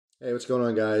Hey, what's going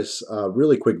on, guys?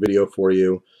 Really quick video for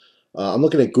you. I'm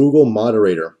looking at Google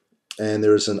Moderator, and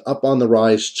there's an Up on the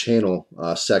Rise channel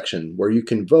section where you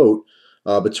can vote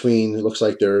between, it looks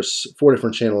like there's 4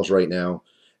 different channels right now.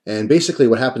 And basically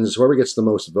what happens is whoever gets the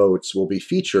most votes will be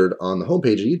featured on the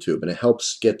homepage of YouTube, and it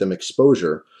helps get them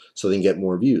exposure so they can get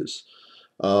more views.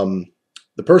 Um,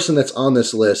 the person that's on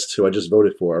this list who I just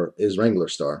voted for is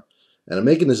WranglerStar. And I'm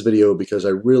making this video because I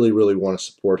really want to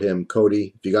support him.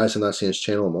 Cody, if you guys have not seen his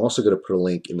channel, I'm also going to put a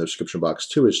link in the description box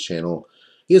to his channel.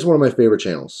 He is one of my favorite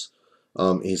channels.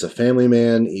 He's a family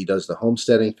man. He does the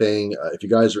homesteading thing. If you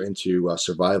guys are into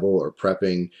survival or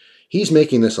prepping, he's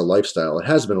making this a lifestyle. It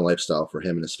has been a lifestyle for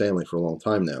him and his family for a long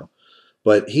time now.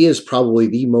 But he is probably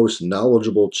the most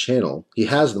knowledgeable channel. He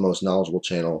has the most knowledgeable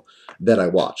channel that I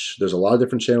watch. There's a lot of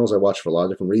different channels I watch for a lot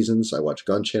of different reasons. I watch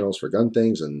gun channels for gun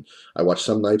things, and I watch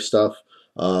some knife stuff,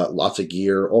 lots of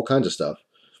gear, all kinds of stuff.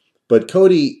 But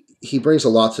Cody, he brings a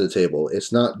lot to the table.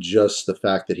 It's not just the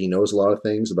fact that he knows a lot of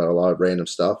things about a lot of random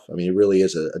stuff. I mean, he really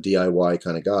is a DIY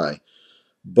kind of guy.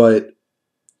 But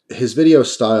his video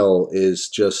style is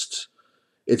just,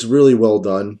 it's really well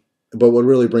done. But what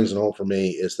really brings it home for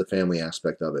me is the family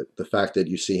aspect of it. The fact that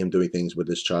you see him doing things with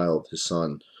his child, his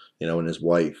son, and his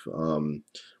wife.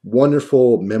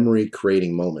 Wonderful memory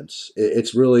creating moments.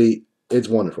 It's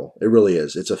wonderful. It really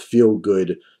is. It's a feel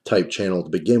good type channel to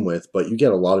begin with, but you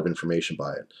get a lot of information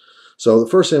by it. So the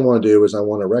first thing I want to do is I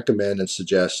want to recommend and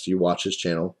suggest you watch his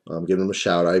channel. Give him a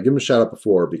shout out. I've given him a shout out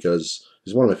before because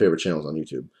he's one of my favorite channels on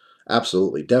YouTube.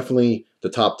 Absolutely. Definitely the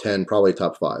top 10, probably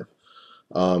top 5.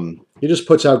 He just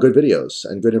puts out good videos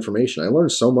and good information. I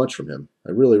learned so much from him. I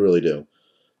really do.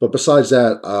 But besides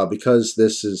that, because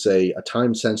this is a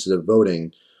time-sensitive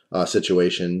voting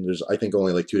situation, there's, I think,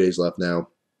 only like 2 days left now.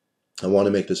 I want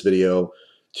to make this video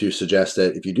to suggest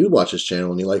that if you do watch his channel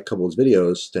and you like a couple of his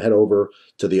videos, to head over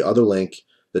to the other link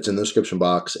that's in the description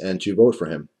box and to vote for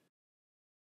him.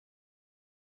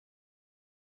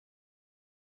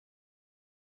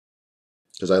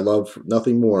 Because I love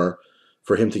nothing more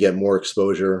for him to get more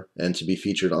exposure and to be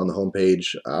featured on the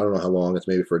homepage. I don't know how long, it's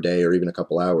maybe for a day or even a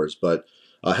couple hours, but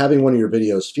having one of your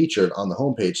videos featured on the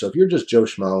homepage. So if you're just Joe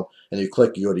Schmo and you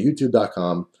go to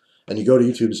youtube.com and you go to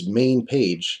YouTube's main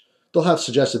page, they'll have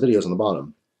suggested videos on the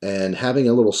bottom. And having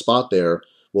a little spot there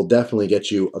will definitely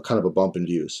get you a kind of a bump in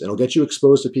views. And it'll get you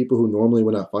exposed to people who normally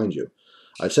would not find you.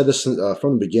 I've said this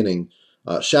from the beginning.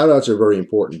 Shout outs are very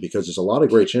important because there's a lot of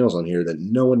great channels on here that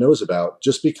no one knows about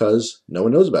just because no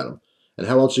one knows about them. And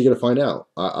how else are you going to find out?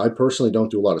 I personally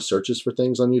don't do a lot of searches for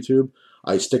things on YouTube.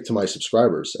 I stick to my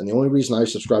subscribers. And the only reason I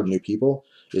subscribe to new people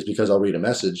is because I'll read a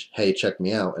message, hey, check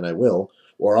me out, and I will.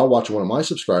 Or I'll watch one of my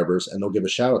subscribers and they'll give a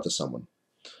shout out to someone.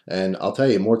 And I'll tell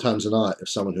you, more times than not, if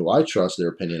someone who I trust their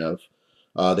opinion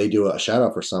of, they do a shout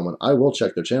out for someone, I will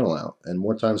check their channel out. And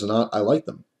more times than not, I like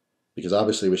them. Because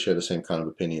obviously we share the same kind of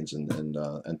opinions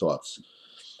and thoughts.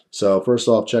 So first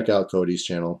off, check out Cody's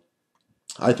channel.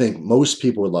 I think most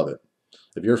people would love it.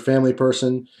 If you're a family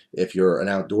person, if you're an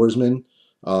outdoorsman,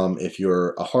 if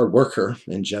you're a hard worker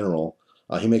in general,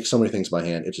 he makes so many things by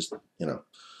hand. It just,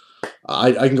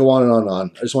 I can go on and on and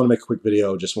on. I just want to make a quick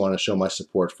video. Just want to show my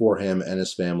support for him and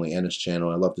his family and his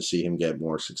channel. I love to see him get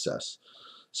more success.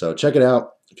 So check it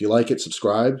out. If you like it,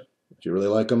 subscribe. If you really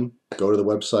like him, go to the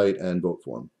website and vote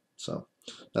for him. So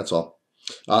that's all.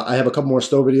 I have a couple more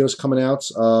stove videos coming out.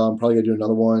 I'm probably going to do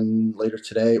another one later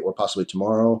today or possibly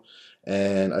tomorrow.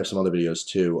 And I have some other videos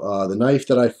too. The knife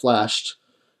that I flashed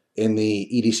in the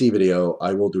EDC video,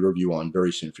 I will do a review on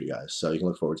very soon for you guys. So you can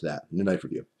look forward to that. New knife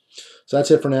review. So that's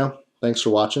it for now. Thanks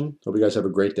for watching. Hope you guys have a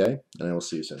great day, and I will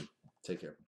see you soon. Take care.